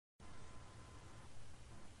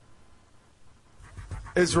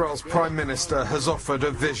Israel's Prime Minister has offered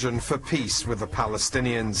a vision for peace with the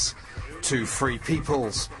Palestinians. 2 free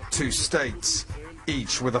peoples, 2 states,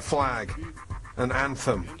 each with a flag, an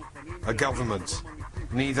anthem, a government,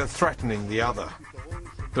 neither threatening the other.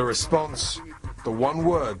 The response? The one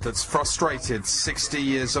word that's frustrated 60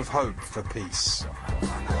 years of hope for peace.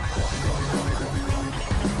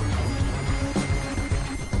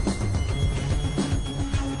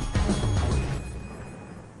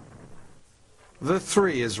 The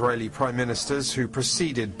 3 Israeli prime ministers who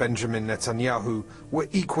preceded Benjamin Netanyahu were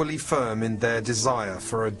equally firm in their desire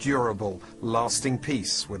for a durable, lasting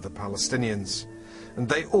peace with the Palestinians, and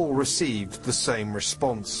they all received the same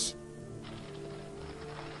response.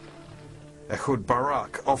 Ehud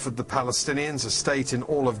Barak offered the Palestinians a state in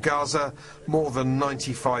all of Gaza, more than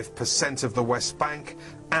 95% of the West Bank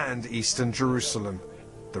and eastern Jerusalem.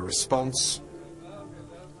 The response?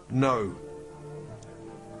 No.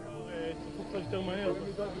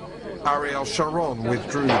 Ariel Sharon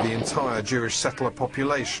withdrew the entire Jewish settler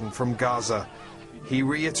population from Gaza. He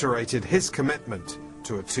reiterated his commitment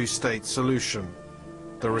to a 2-state solution.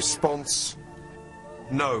 The response?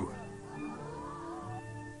 No.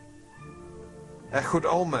 Ehud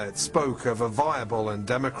Olmert spoke of a viable and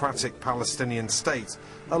democratic Palestinian state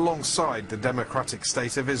alongside the democratic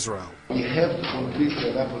state of Israel. We have to complete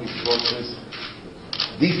the Annapolis process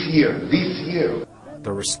this year.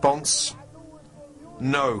 The response?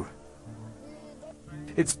 No.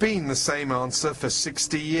 It's been the same answer for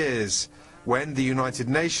 60 years. When the United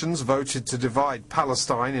Nations voted to divide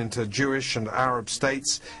Palestine into Jewish and Arab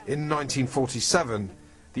states in 1947,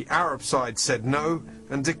 the Arab side said no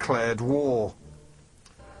and declared war.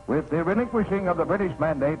 With the relinquishing of the British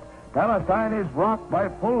mandate, Palestine is rocked by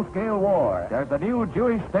full-scale war as the new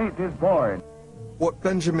Jewish state is born. What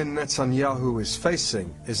Benjamin Netanyahu is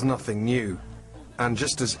facing is nothing new. And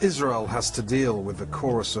just as Israel has to deal with the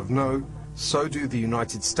chorus of no, so do the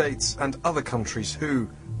United States and other countries who,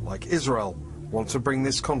 like Israel, want to bring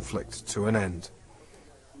this conflict to an end.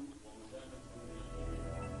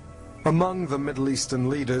 Among the Middle Eastern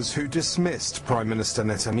leaders who dismissed Prime Minister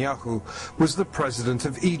Netanyahu was the President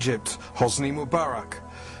of Egypt, Hosni Mubarak.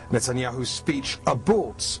 Netanyahu's speech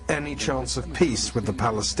aborts any chance of peace with the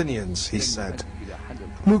Palestinians, he said.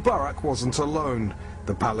 Mubarak wasn't alone.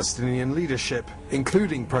 The Palestinian leadership,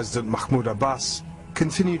 including President Mahmoud Abbas,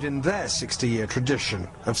 continued in their 60-year tradition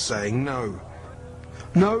of saying no.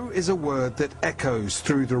 No is a word that echoes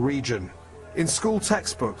through the region. In school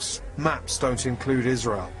textbooks, maps don't include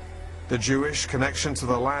Israel. The Jewish connection to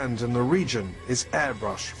the land and the region is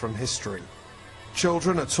airbrushed from history.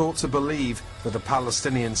 Children are taught to believe that a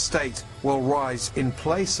Palestinian state will rise in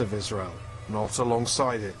place of Israel, not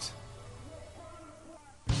alongside it.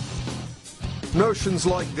 Notions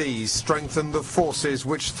like these strengthen the forces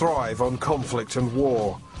which thrive on conflict and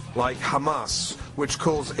war, like Hamas, which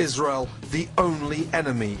calls Israel the only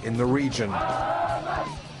enemy in the region,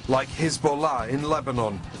 like Hezbollah in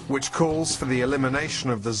Lebanon, which calls for the elimination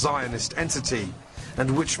of the Zionist entity,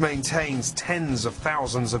 and which maintains tens of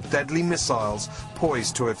thousands of deadly missiles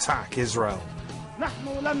poised to attack Israel.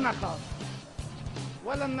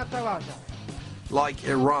 Like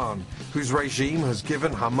Iran, whose regime has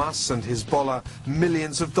given Hamas and Hezbollah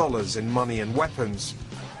millions of dollars in money and weapons,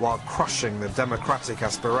 while crushing the democratic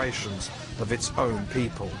aspirations of its own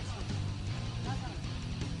people.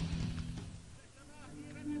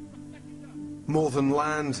 More than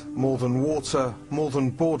land, more than water, more than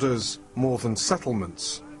borders, more than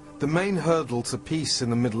settlements. The main hurdle to peace in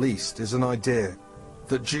the Middle East is an idea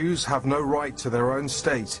that Jews have no right to their own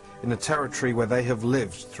state in a territory where they have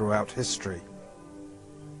lived throughout history.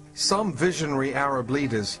 Some visionary Arab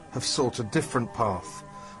leaders have sought a different path,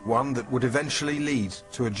 one that would eventually lead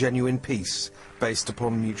to a genuine peace based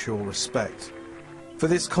upon mutual respect. For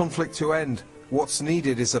this conflict to end, what's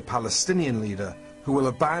needed is a Palestinian leader who will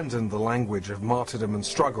abandon the language of martyrdom and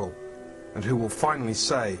struggle, and who will finally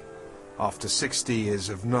say, after 60 years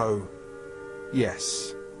of no,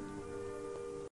 yes.